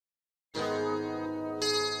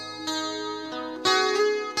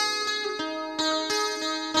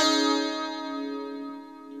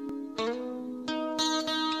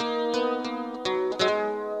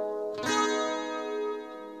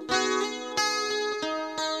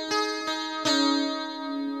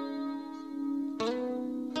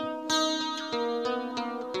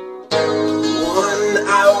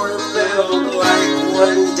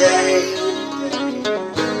day.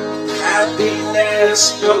 Happiness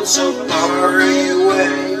goes so far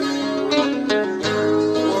away.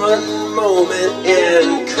 One moment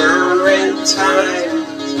in current time,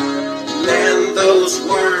 man, those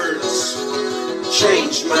words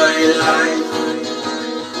changed my life.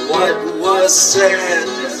 What was said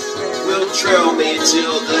will trail me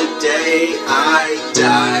till the day I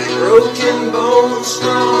die. Broken bones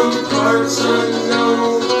from parts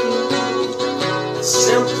unknown,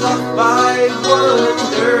 simplified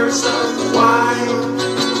wonders of why.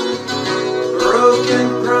 Broken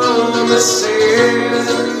promises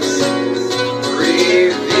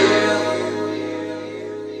revealed.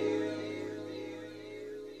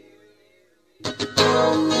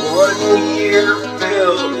 1 year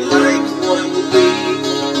felt like 1 week.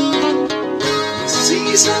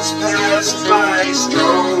 Seasons passed by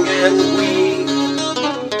strong and weak.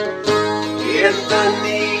 In the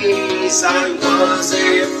knees I was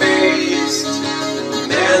effaced.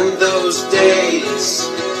 Man, those days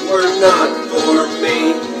were not for me.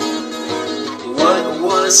 What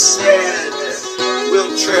was said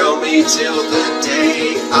will trail me till the day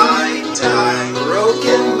I die.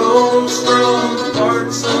 Broken bones from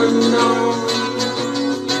parts unknown,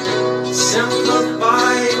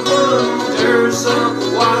 simplified wonders of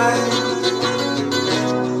why.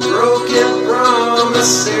 Broken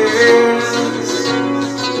promises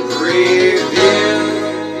revealed.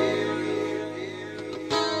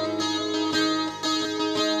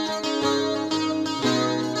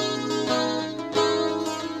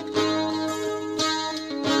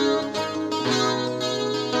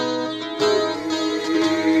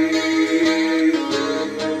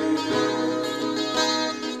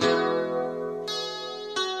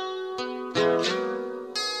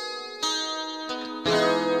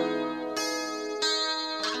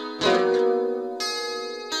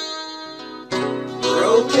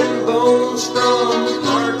 Broken bones from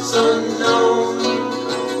parts unknown,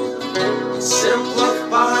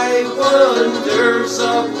 simplified wonders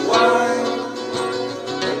of why.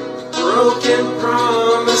 Broken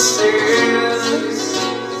promises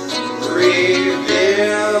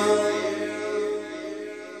revealed.